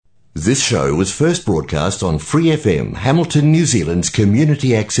This show was first broadcast on Free FM, Hamilton, New Zealand's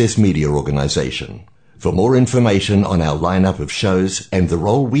community access media organisation. For more information on our lineup of shows and the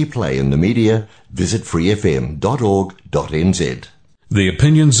role we play in the media, visit freefm.org.nz. The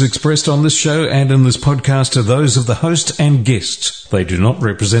opinions expressed on this show and in this podcast are those of the host and guests. They do not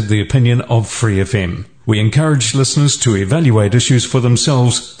represent the opinion of Free FM. We encourage listeners to evaluate issues for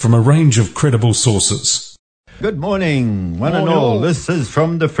themselves from a range of credible sources. Good morning, one and all. This is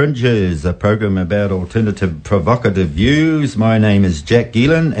From the Fringes, a program about alternative, provocative views. My name is Jack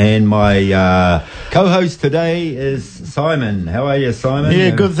Geelan, and my co-host today is Simon. How are you, Simon?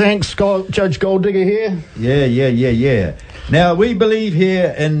 Yeah, good, thanks. Judge Golddigger here. Yeah. Now, we believe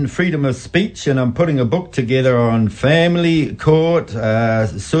here in freedom of speech, and I'm putting a book together on family court,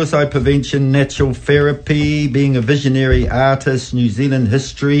 suicide prevention, natural therapy, being a visionary artist, New Zealand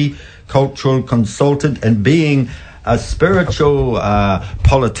history, cultural consultant, and being a spiritual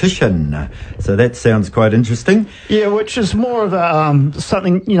politician. So that sounds quite interesting. Yeah, which is more of a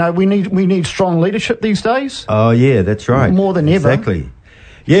something, we need strong leadership these days. Oh, yeah, that's right. More than ever. Exactly.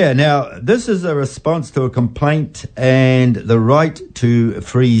 Yeah, now, this is a response to a complaint and the right to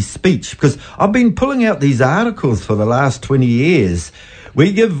free speech, because I've been pulling out these articles for the last 20 years.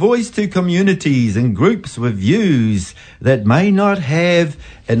 We give voice to communities and groups with views that may not have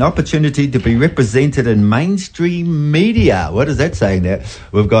an opportunity to be represented in mainstream media. What is that saying there?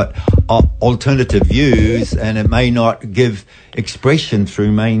 We've got alternative views, and it may not give expression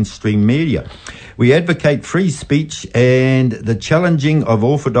through mainstream media. We advocate free speech and the challenging of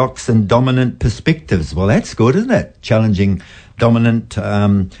orthodox and dominant perspectives. Well, that's good, isn't it? Challenging dominant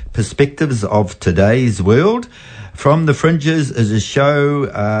perspectives of today's world. From the Fringes is a show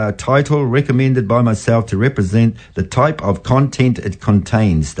title recommended by myself to represent the type of content it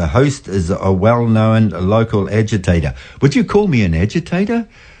contains. The host is a well-known local agitator. Would you call me an agitator?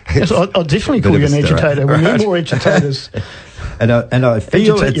 Yes, I'll definitely call you an agitator. We need more agitators. And I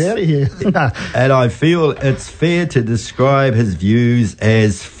feel Agitate you out of here. And I feel it's fair to describe his views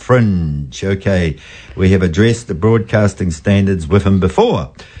as fringe. Okay, we have addressed the broadcasting standards with him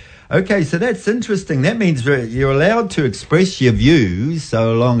before. Okay, so that's interesting. That means you're allowed to express your views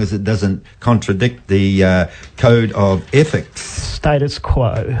so long as it doesn't contradict the code of ethics. Status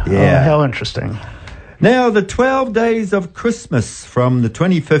quo. Yeah. Oh, how interesting. Now, the 12 days of Christmas from the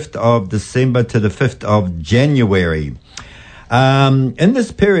 25th of December to the 5th of January. In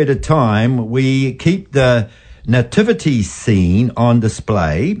this period of time, we keep the nativity scene on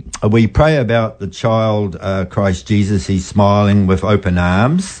display. We pray about the child, Christ Jesus. He's smiling with open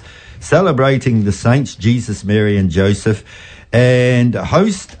arms, celebrating the saints, Jesus, Mary, and Joseph, and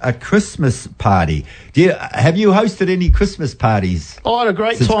host a Christmas party. Have you hosted any Christmas parties? I had a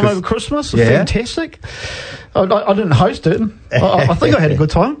great time over Christmas. It was fantastic. I didn't host it. I think I had a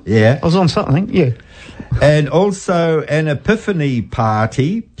good time. Yeah. I was on something, yeah. And also an Epiphany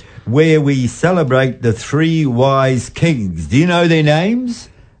party where we celebrate the three wise kings. Do you know their names?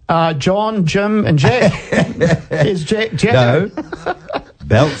 John, Jim, and Jack. Here's Jack. No.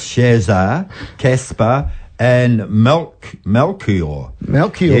 Belshazzar, Caspar, and Melchior.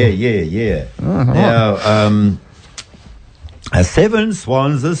 Yeah. Uh-huh. Now, 7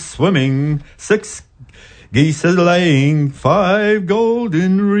 swans are swimming, 6 geese are laying, 5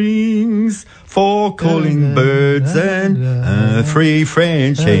 golden rings, 4 calling birds, and 3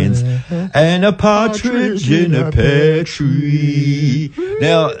 French hens, and a partridge in a pear tree.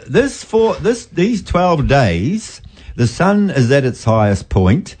 Now, these 12 days, the sun is at its highest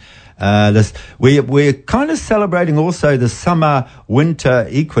point. We're kind of celebrating also the summer-winter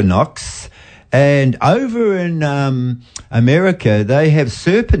equinox. And over in America, they have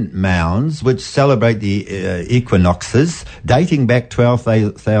serpent mounds which celebrate the equinoxes, dating back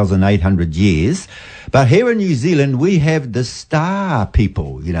 12,800 years. But here in New Zealand, we have the star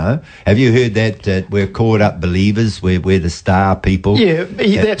people, Have you heard that we're called up believers, we're the star people? Yeah,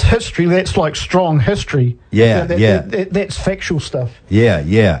 that's history. That's like strong history. Yeah. That's factual stuff.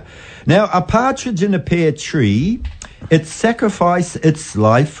 Yeah. Now, a partridge in a pear tree, it sacrificed its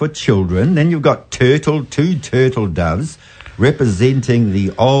life for children. Then you've got 2 turtle doves representing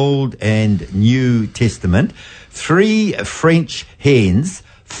the Old and New Testament. 3 French hens,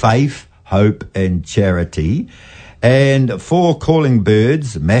 faith, hope, and charity. And 4 calling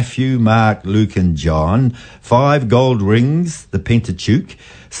birds, Matthew, Mark, Luke, and John. 5 gold rings, the Pentateuch.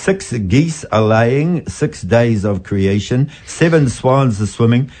 6 geese are laying, 6 days of creation. 7 swans are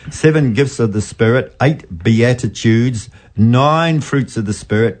swimming. 7 gifts of the Spirit. 8 beatitudes. 9 fruits of the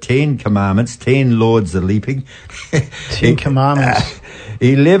Spirit. 10 commandments. 10 lords are leaping. 10 commandments.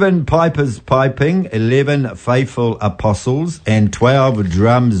 11 pipers piping, 11 faithful apostles, and 12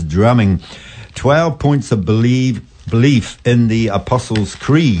 drums drumming. 12 points of belief in the Apostles'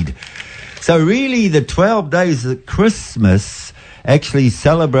 Creed. So really, the 12 days of Christmas actually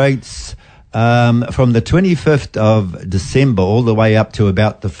celebrates from the 25th of December all the way up to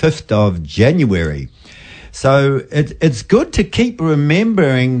about the 5th of January. So it's good to keep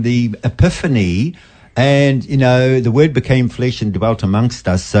remembering the Epiphany, and, you know, the Word became flesh and dwelt amongst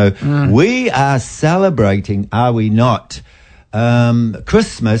us. So we are celebrating, are we not,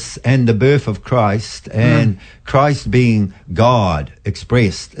 Christmas and the birth of Christ, and Christ being God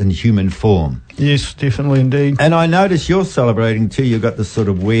expressed in human form. Yes, definitely indeed. And I notice you're celebrating too. You've got this sort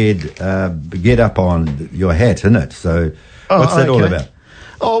of weird get up on your hat, isn't it? So what's that all about?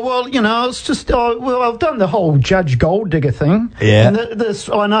 Oh, well, you know, it's just, I've done the whole Judge Gold Digger thing. Yeah. And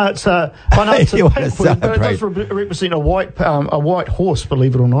I know it's a pamphlet, but it does represent a white horse,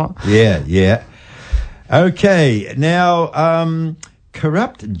 believe it or not. Yeah. Okay, now,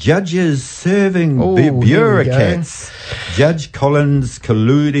 corrupt judges serving bureaucrats. Judge Collins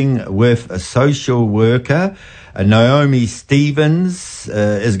colluding with a social worker. Naomi Stevens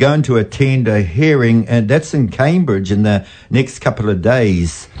is going to attend a hearing, and that's in Cambridge in the next couple of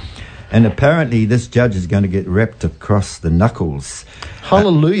days. And apparently this judge is going to get wrapped across the knuckles.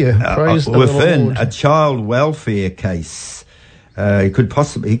 Hallelujah. Praise the Lord. Within a child welfare case. He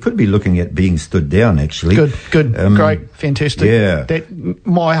could be looking at being stood down, actually. Good, great, fantastic. Yeah.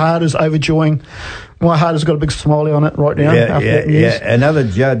 My heart is overjoying. My heart has got a big smiley on it right now. Yeah. Another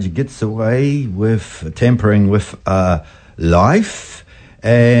judge gets away with tampering with life,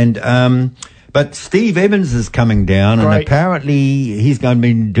 and but Steve Evans is coming down, and apparently he's going to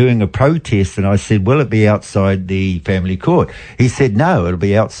be doing a protest. And I said, will it be outside the family court? He said, no, it'll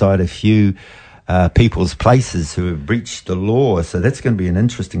be outside a few people's places who have breached the law. So that's going to be an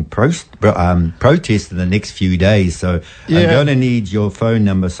interesting protest in the next few days. So I'm going to need your phone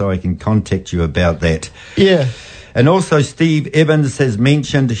number so I can contact you about that. Yeah. And also Steve Evans has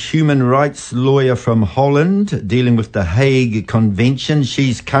mentioned a human rights lawyer from Holland dealing with the Hague Convention.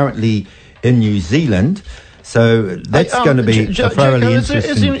 She's currently in New Zealand. So that's going to be a thoroughly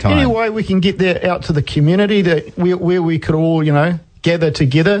interesting time. Any way we can get that out to the community that where we could all, you know, gather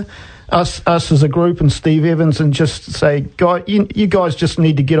together? Us as a group and Steve Evans, and just say, guys, you guys just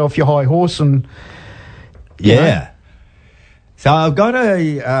need to get off your high horse and know. So I've got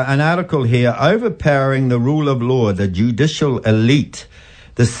an article here, Overpowering the Rule of Law, the Judicial Elite.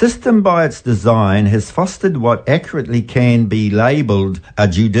 The system by its design has fostered what accurately can be labelled a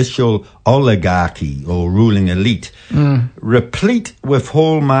judicial oligarchy or ruling elite, replete with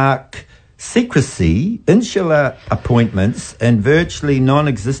hallmark secrecy, insular appointments, and virtually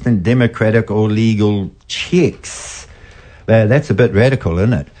non-existent democratic or legal checks. Well, that's a bit radical,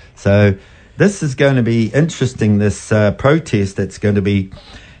 isn't it? So this is going to be interesting, this protest that's going to be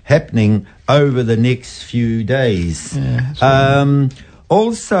happening over the next few days.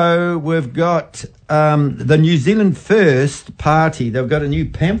 Also, we've got the New Zealand First Party. They've got a new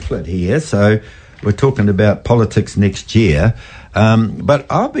pamphlet here, so we're talking about politics next year. But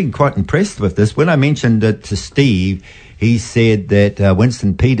I've been quite impressed with this. When I mentioned it to Steve, he said that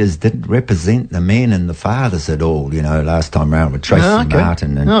Winston Peters didn't represent the men and the fathers at all, you know, last time around with Tracy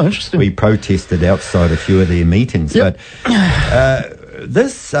Martin. And we protested outside a few of their meetings. Yep. But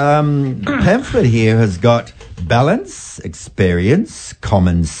this pamphlet here has got balance, experience,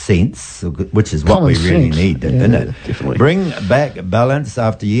 common sense, which is what we really need, isn't it? Definitely. Bring back balance.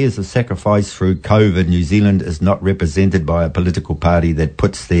 After years of sacrifice through COVID, New Zealand is not represented by a political party that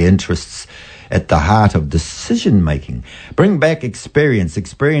puts their interests at the heart of decision-making. Bring back experience.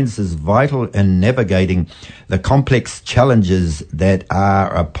 Experience is vital in navigating the complex challenges that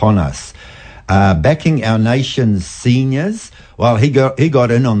are upon us. Backing our nation's seniors. Well, he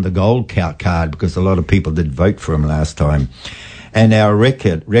got in on the gold card because a lot of people did vote for him last time. And our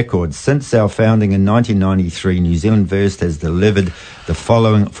record since our founding in 1993, New Zealand First has delivered the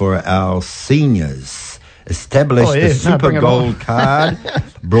following for our seniors. Established the Super Gold Card,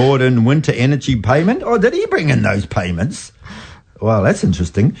 brought in winter energy payment. Oh, did he bring in those payments? Well, that's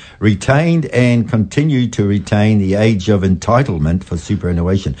interesting. Retained and continued to retain the age of entitlement for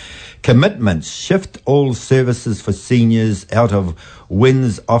superannuation. Commitments. Shift all services for seniors out of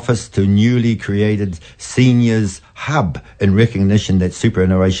WIN's office to newly created Seniors Hub in recognition that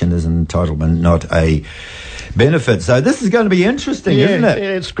superannuation is an entitlement, not a benefit. So this is going to be interesting, isn't it? Yeah,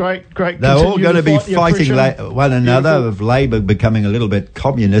 it's great. They're all going to be fighting one another. With Labour becoming a little bit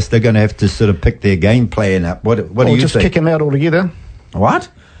communist, they're going to have to sort of pick their game plan up. What do you think? Just kick them out altogether. What?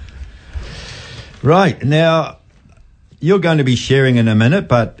 Right. Now, you're going to be sharing in a minute,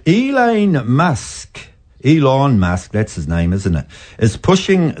 but Elon Musk, that's his name, isn't it, is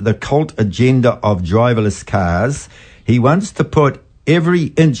pushing the cult agenda of driverless cars. He wants to put every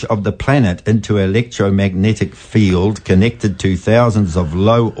inch of the planet into an electromagnetic field connected to thousands of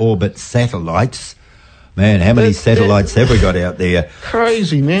low-orbit satellites. Man, how many satellites have we got out there?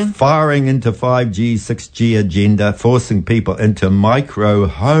 Crazy, man. Firing into 5G, 6G agenda, forcing people into micro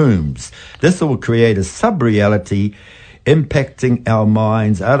homes. This will create a sub-reality impacting our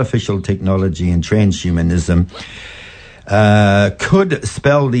minds. Artificial technology and transhumanism could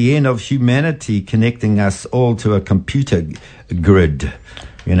spell the end of humanity, connecting us all to a computer grid.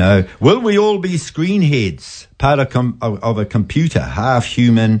 You know, will we all be screen heads, part of a computer, half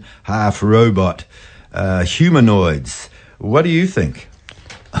human, half robot? Humanoids. What do you think?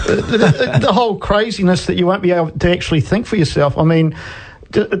 The whole craziness that you won't be able to actually think for yourself. I mean,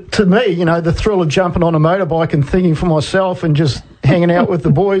 to me, you know, the thrill of jumping on a motorbike and thinking for myself and just hanging out with the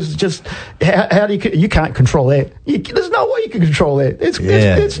boys, just how do you can't control that. There's no way you can control that. It's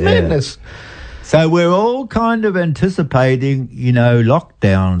madness. So we're all kind of anticipating, you know,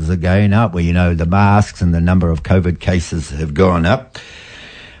 lockdowns are going up where, you know, the masks and the number of COVID cases have gone up.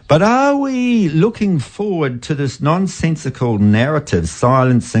 But are we looking forward to this nonsensical narrative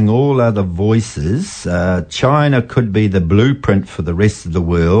silencing all other voices? China could be the blueprint for the rest of the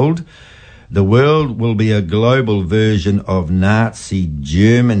world. The world will be a global version of Nazi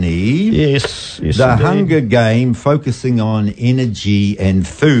Germany. Yes, the indeed. Hunger Game focusing on energy and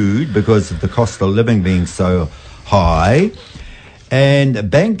food because of the cost of living being so high. And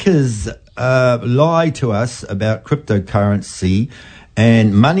bankers lie to us about cryptocurrency.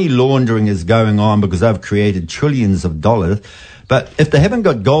 And money laundering is going on because they've created trillions of dollars. But if they haven't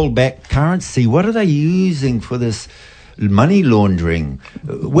got gold-backed currency, what are they using for this money laundering?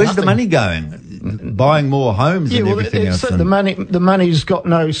 Where's the money going? Buying more homes and everything else. The money's got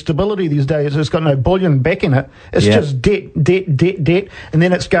no stability these days. It's got no bullion back in it. It's just debt, and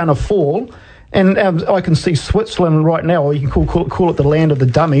then it's going to fall. And I can see Switzerland right now, or you can call it the land of the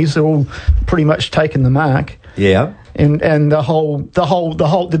dummies. They're all pretty much taking the mark. Yeah. And they've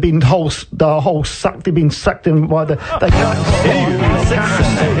been sucked in by they can't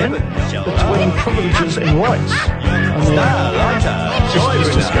between privileges and rights. Starlighter,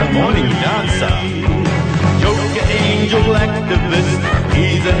 morning dancer, Joker angel activist,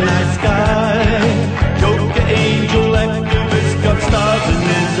 he's a nice guy. Joker angel activist got stars in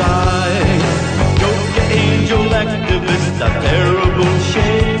his eyes. Joker angel activist, a terrible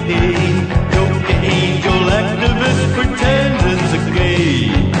shade. Joker angel activist pretends it's a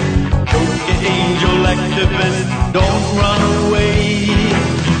game. Joker angel activist, don't run away.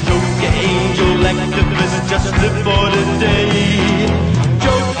 Joker angel activist, just live for the day.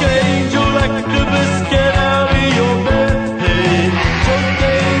 Joker angel activist, get out of your bed.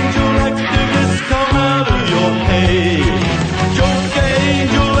 Joker angel activist, come out of your head. Joker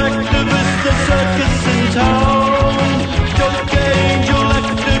angel activist, the circus in town. Joker angel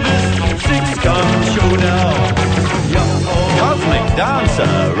activist, six-gun showdown. Cosmic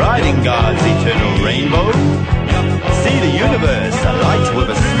dancer, riding God's eternal rainbow. See the universe alight with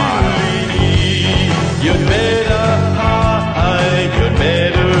a smile. You'd better hide, you'd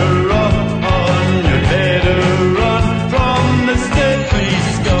better run, you'd better run from the deadly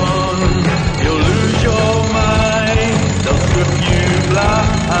scum. You'll lose your mind, they'll strip you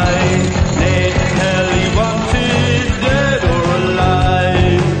blind. They tell you wanted, dead or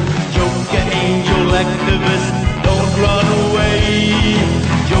alive. Joker angel activist, don't run away.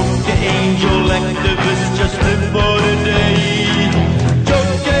 Joker angel activist, just live for the day.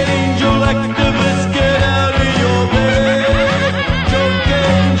 Joker angel activist, get out of your bed. Joker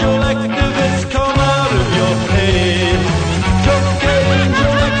angel activist, come out of your head. Joker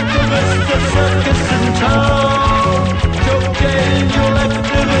angel activist, the circus in town. Joker angel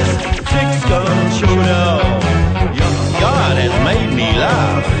activist, six-gun showdown. God has made me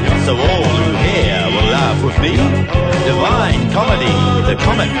laugh, so all who hear will laugh with me. Divine comedy, the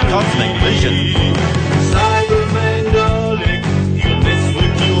comic cosmic vision. Cyberman, darling, you mess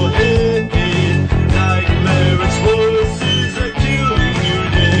with your head. Nightmarish voices are killing you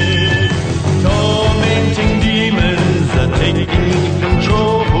dead. Tormenting demons are taking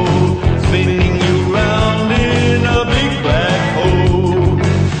control, spinning you round in a big black hole.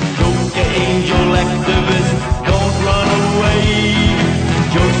 Joker angel activist, don't run away.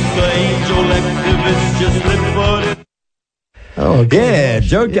 Joker angel activist, just live for the... Oh, yeah,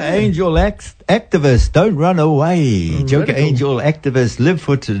 Joker angel activist, don't run away. Joker angel activist, live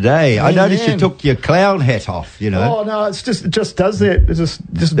for today. I noticed you took your clown hat off, you know. Oh no, it just does that. It's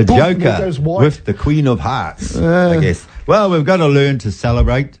just the boom, Joker goes white. with the Queen of Hearts, I guess. Well, we've got to learn to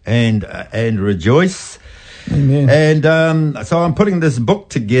celebrate and rejoice. Amen. And so I'm putting this book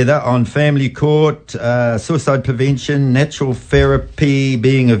together on family court, suicide prevention, natural therapy,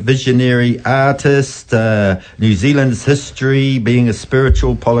 being a visionary artist, New Zealand's history, being a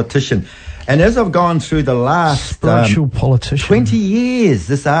spiritual politician. And as I've gone through the last spiritual politician 20 years,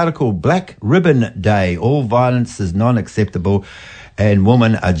 this article, Black Ribbon Day, all violence is non-acceptable and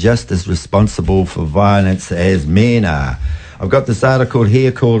women are just as responsible for violence as men are. I've got this article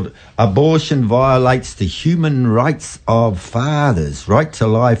here called Abortion Violates the Human Rights of Fathers. Right to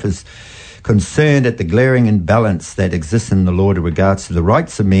life is concerned at the glaring imbalance that exists in the law in regards to the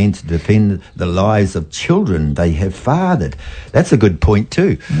rights of men to defend the lives of children they have fathered. That's a good point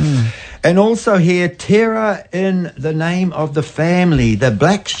too. And also here, terror in the name of the family. The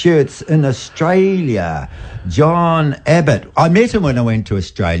black shirts in Australia. John Abbott. I met him when I went to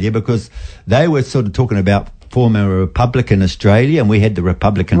Australia because they were sort of talking about forming a republic in Australia, and we had the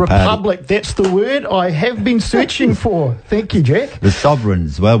Republican Party. Republic, that's the word I have been searching for. Thank you, Jack. The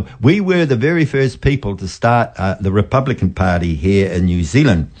Sovereigns. Well, we were the very first people to start the Republican Party here in New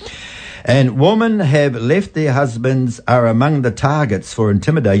Zealand. And women have left their husbands are among the targets for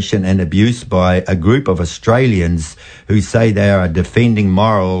intimidation and abuse by a group of Australians who say they are defending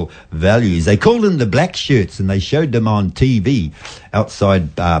moral values. They called them the black shirts, and they showed them on TV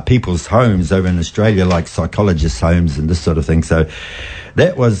outside people's homes over in Australia, like psychologists' homes and this sort of thing. So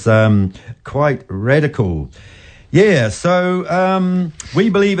that was quite radical. Yeah, so we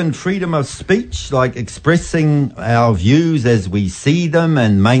believe in freedom of speech, like expressing our views as we see them,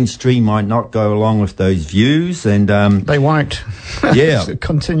 and mainstream might not go along with those views, and they won't. Yeah, it's a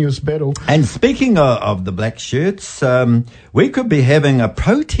continuous battle. And speaking of the black shirts, we could be having a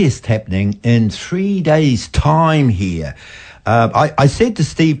protest happening in 3 days' time here. I said to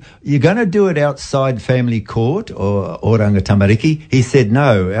Steve, you're going to do it outside family court or Oranga Tamariki? He said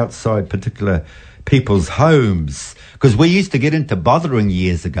no, outside particular people's homes, because we used to get into bothering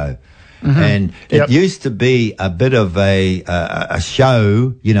years ago. And it used to be a bit of a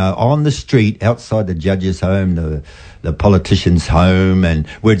show, you know, on the street outside the judge's home, the politician's home, and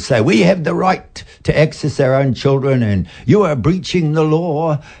we'd say, we have the right to access our own children and you are breaching the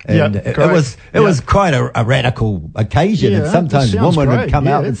law. And it was quite a radical occasion. And sometimes women would come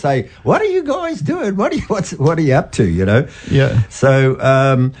out and say, what are you guys doing? What are you up to, you know? Yeah.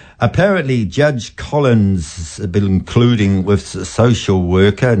 So apparently Judge Collins has been including with a social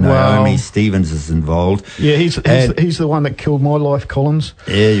worker, Naomi Stevens is involved. Yeah, he's the one that killed my life, Collins.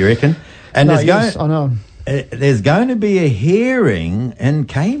 Yeah, you reckon? And I know. There's going to be a hearing in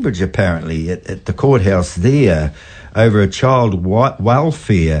Cambridge, apparently, at the courthouse there, over a child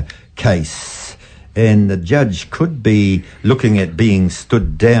welfare case. And the judge could be looking at being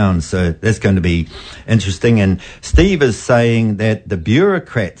stood down, so that's going to be interesting. And Steve is saying that the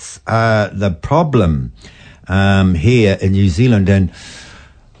bureaucrats are the problem here in New Zealand, and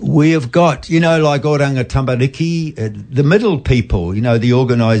we have got, you know, like Oranga Tamariki, the middle people, you know, the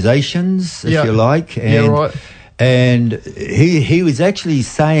organisations, if you like. And, and he was actually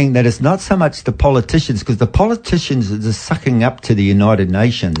saying that it's not so much the politicians, because the politicians are just sucking up to the United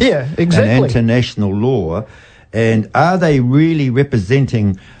Nations and international law. And are they really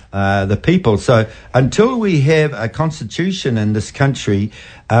representing the people? So until we have a constitution in this country,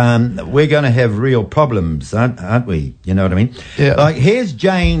 we're going to have real problems, aren't we? You know what I mean? Yeah. Like, here's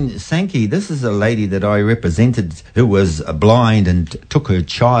Jane Sankey. This is a lady that I represented who was blind and took her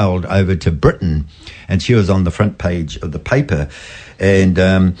child over to Britain, and she was on the front page of the paper. And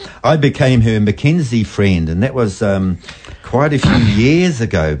I became her Mackenzie friend, and that was quite a few years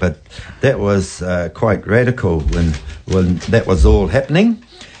ago, but that was quite radical when that was all happening.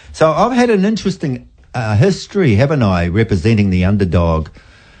 So I've had an interesting history, haven't I, representing the underdog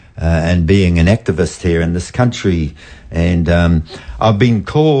and being an activist here in this country. And I've been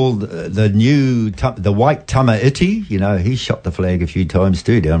called the white Tamaiti. You know, he shot the flag a few times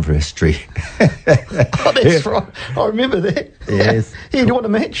too down for history. Oh, that's right. I remember that. Yes. Yeah, do you want a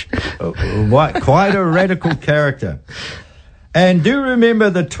match? Quite a radical character. And do remember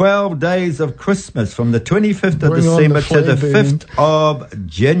the 12 days of Christmas from the 25th of December to the 5th of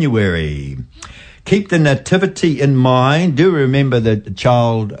January. Keep the nativity in mind. Do remember the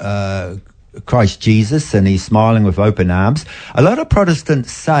child, Christ Jesus, and he's smiling with open arms. A lot of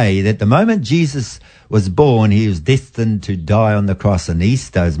Protestants say that the moment Jesus was born, he was destined to die on the cross, and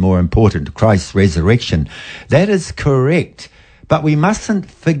Easter is more important, Christ's resurrection. That is correct. But we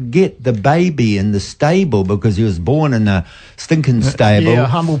mustn't forget the baby in the stable, because he was born in a stinking stable. Yeah, a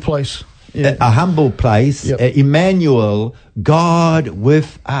humble place. a humble place. Emmanuel, God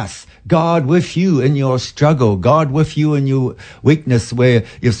with us. God with you in your struggle. God with you in your weakness where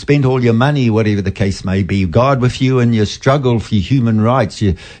you've spent all your money, whatever the case may be. God with you in your struggle for your human rights.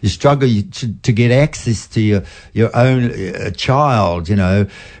 You struggle to get access to your own child, you know.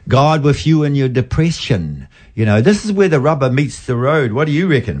 God with you in your depression. You know, this is where the rubber meets the road. What do you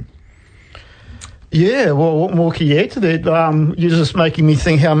reckon? Yeah, well, what more can you add to that? You're just making me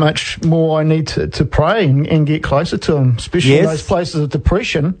think how much more I need to pray and get closer to Him, especially in those places of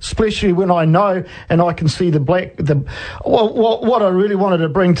depression, especially when I know and I can see what I really wanted to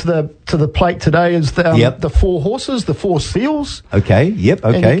bring to the plate today is the 4 horses, the 4 seals. Okay,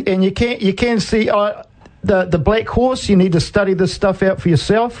 okay. And you can see the black horse. You need to study this stuff out for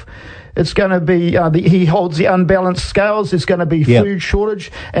yourself. It's going to be, he holds the unbalanced scales. There's going to be food shortage,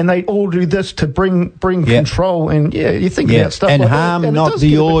 and they all do this to bring control. And you think about stuff and like harm that. And not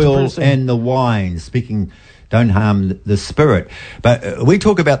the oil and the wine. Don't harm the spirit. But we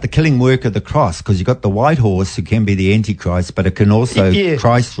talk about the killing work of the cross, because you've got the white horse who can be the Antichrist, but it can also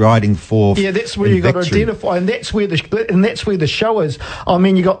Christ riding forth. Yeah, that's where you've got to identify, and that's where the show is. I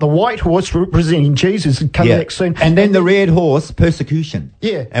mean, you got the white horse representing Jesus and coming back soon, and then the red horse, persecution.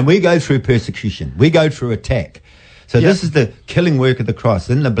 Yeah, and we go through persecution. We go through attack. So this is the killing work of the cross.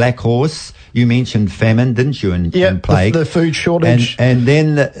 Then the black horse, you mentioned famine, didn't you, and plague. The food shortage. And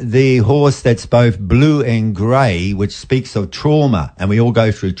then the horse that's both blue and grey, which speaks of trauma. And we all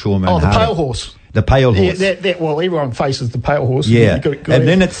go through trauma. The pale horse. The pale horse. Yeah, well, everyone faces the pale horse. Yeah. And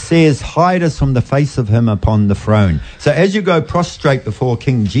then it says, hide us from the face of him upon the throne. So as you go prostrate before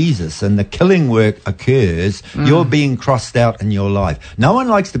King Jesus and the killing work occurs, you're being crossed out in your life. No one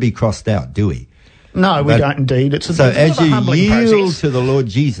likes to be crossed out, do we? No, we don't indeed. So as you yield to the Lord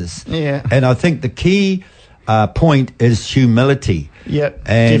Jesus, and I think the key point is humility. Yeah,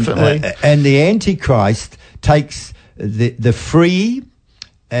 definitely. And the Antichrist takes the free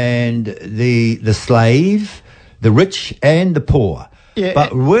and the slave, the rich and the poor. Yeah,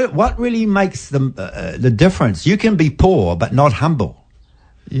 but what really makes the difference? You can be poor but not humble.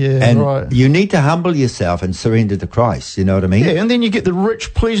 Yeah, and right. You need to humble yourself and surrender to Christ. You know what I mean? Yeah, and then you get the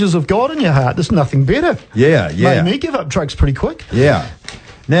rich pleasures of God in your heart. There's nothing better. Yeah. Made me give up drugs pretty quick. Yeah.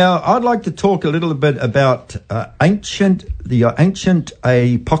 Now, I'd like to talk a little bit about the ancient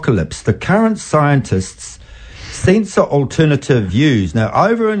apocalypse. The current scientists censor alternative views. Now,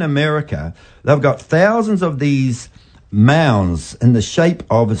 over in America, they've got thousands of these mounds in the shape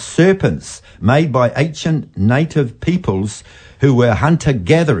of serpents made by ancient native peoples who were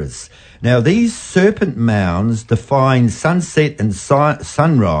hunter-gatherers. Now, these serpent mounds define sunset and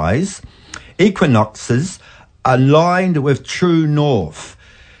sunrise, equinoxes aligned with true north.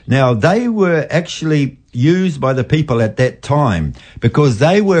 Now, they were actually used by the people at that time because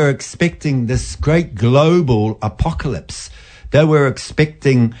they were expecting this great global apocalypse. They were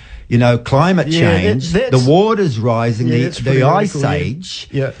expecting, climate change, the waters rising, the ice age.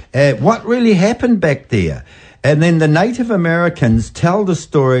 Yeah. What really happened back there? And then the Native Americans tell the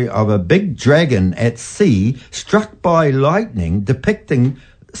story of a big dragon at sea struck by lightning, depicting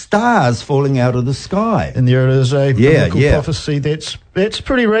stars falling out of the sky. And there it is, a biblical prophecy. That's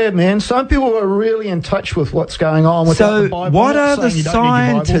pretty rare, man. Some people are really in touch with what's going on with the Bible. So what are the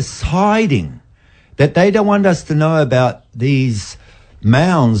scientists hiding that they don't want us to know about these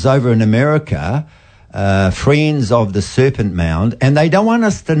mounds over in America, friends of the serpent mound, and they don't want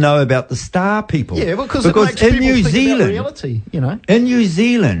us to know about the star people? Yeah, because it makes in New Zealand, reality, In New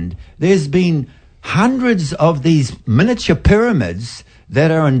Zealand, there's been hundreds of these miniature pyramids that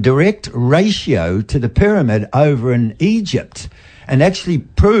are in direct ratio to the pyramid over in Egypt, and actually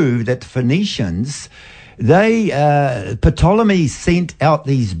prove that the Phoenicians, Ptolemy sent out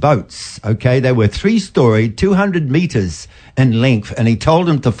these boats, okay? They were 3-story, 200 meters in length, and he told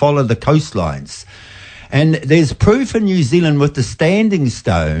them to follow the coastlines. And there's proof in New Zealand with the standing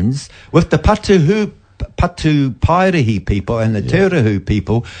stones, with the Patu Pairihi people and the Turahu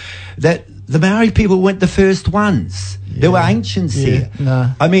people, that the Maori people weren't the first ones. There were ancients here.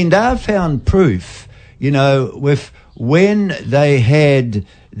 No. I mean, they've found proof, with when they had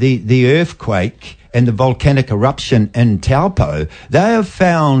the earthquake and the volcanic eruption in Taupo, they have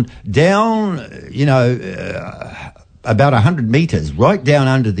found down, about 100 meters, right down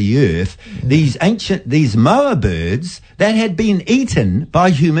under the earth, these moa birds that had been eaten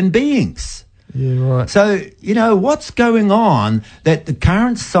by human beings. Yeah, right. So, what's going on that the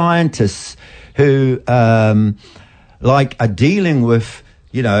current scientists who, are dealing with,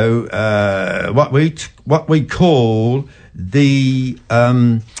 what we call the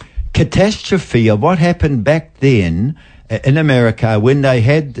catastrophe of what happened back then in America, when they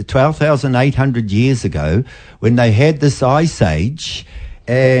had 12,800 years ago, when they had this ice age,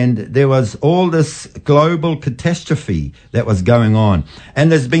 and there was all this global catastrophe that was going on.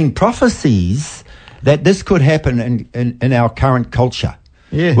 And there's been prophecies that this could happen in our current culture.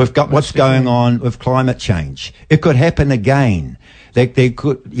 Yeah, we've got what's going on with climate change. It could happen again. They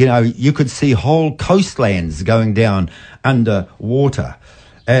could, you could see whole coastlands going down under water.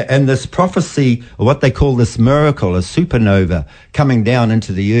 And this prophecy, or what they call this miracle, a supernova coming down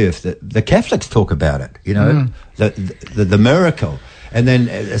into the earth, the Catholics talk about it, the miracle. And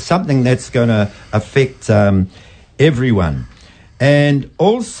then something that's going to affect everyone. And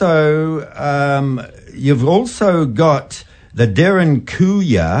also, you've also got the Derin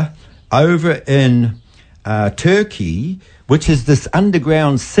Kuya over in Turkey, which is this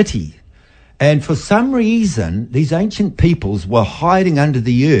underground city. And for some reason, these ancient peoples were hiding under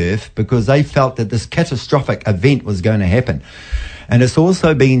the earth because they felt that this catastrophic event was going to happen. And it's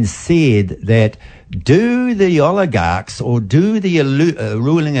also been said that do the oligarchs or do the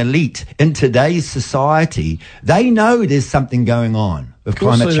ruling elite in today's society, they know there's something going on with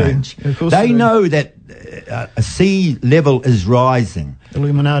climate change. They know that a sea level is rising.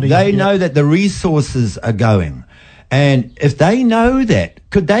 Illuminati. They know that the resources are going. And if they know that,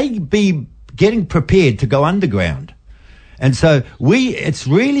 could they be getting prepared to go underground? And so it's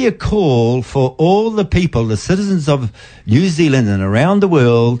really a call for all the people, the citizens of New Zealand and around the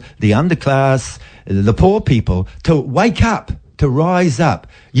world, the underclass, the poor people, to wake up, to rise up.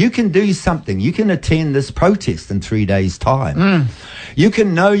 You can do something. You can attend this protest in 3 days' time. You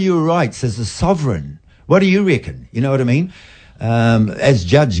can know your rights as a sovereign. What do you reckon? You know what I mean? As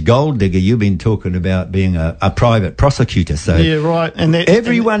Judge Golddigger, you've been talking about being a private prosecutor. So yeah, right. And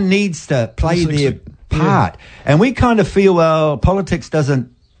everyone needs to play their part. And we kind of feel, well, politics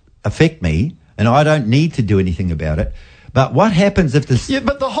doesn't affect me and I don't need to do anything about it. But what happens if this? Yeah,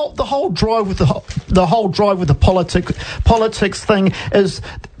 but the whole drive with the politics thing is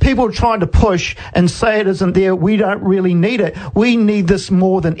people are trying to push and say it isn't there. We don't really need it. We need this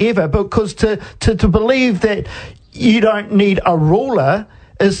more than ever, because to believe that you don't need a ruler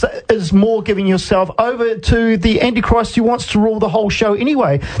is more giving yourself over to the Antichrist who wants to rule the whole show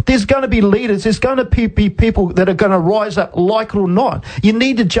anyway. There's going to be leaders. There's going to be people that are going to rise up, like it or not. You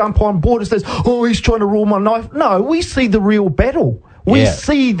need to jump on board and say, oh, he's trying to rule my life. No, we see the real battle. We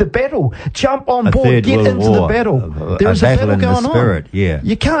see the battle. Jump on board. Get into the battle. There is a battle going on. Yeah.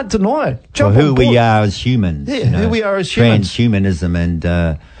 You can't deny it. Jump on board. We are as humans. Yeah, who we are as humans. Transhumanism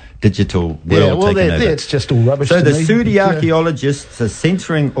and digital world taking over. It's just all rubbish. So the Saudi archaeologists are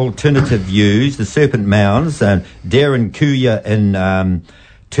centering alternative views, the Serpent Mounds, Derin Kuya in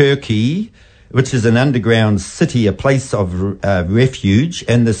Turkey, which is an underground city, a place of refuge,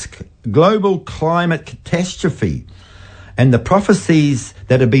 and this global climate catastrophe. And the prophecies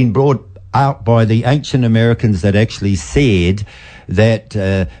that have been brought out by the ancient Americans that actually said that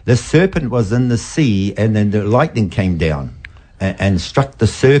the serpent was in the sea and then the lightning came down and struck the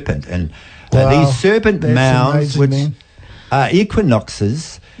serpent. And these serpent mounds, which are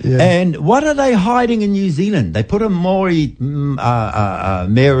equinoxes. Yeah. And what are they hiding in New Zealand? They put a moratorium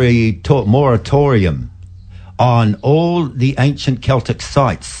on all the ancient Celtic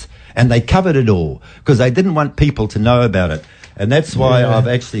sites. And they covered it all because they didn't want people to know about it. And that's why I've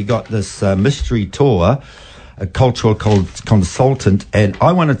actually got this mystery tour, a cultural consultant, and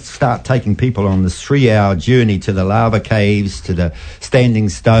I want to start taking people on this 3-hour journey to the lava caves, to the standing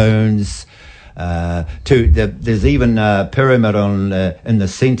stones, there's even a pyramid in the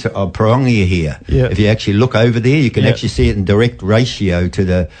centre of Parongia here. Yeah. If you actually look over there, you can actually see it in direct ratio to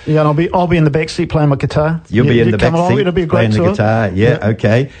the. Yeah, and I'll be in the back seat playing my guitar. You'll be in the back seat it'll be a great playing the guitar. Yeah,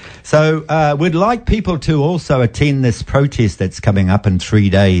 okay. So we'd like people to also attend this protest that's coming up in 3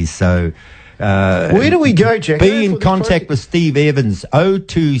 days. So. Where do we go, Jack? Be in contact with Steve Evans,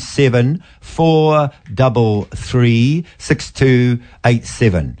 027 433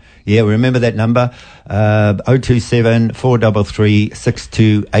 6287. Yeah, remember that number, 027 433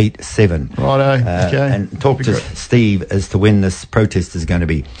 6287. Righto, okay. And talk to Steve as to when this protest is going to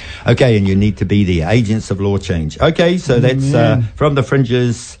be. Okay, and you need to be there, agents of law change. Okay, so that's From the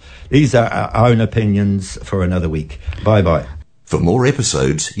Fringes. These are our own opinions for another week. Bye-bye. For more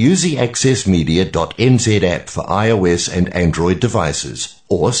episodes, use the accessmedia.nz app for iOS and Android devices,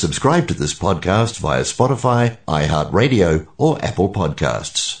 or subscribe to this podcast via Spotify, iHeartRadio, or Apple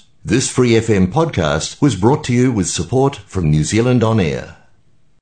Podcasts. This Free FM podcast was brought to you with support from New Zealand On Air.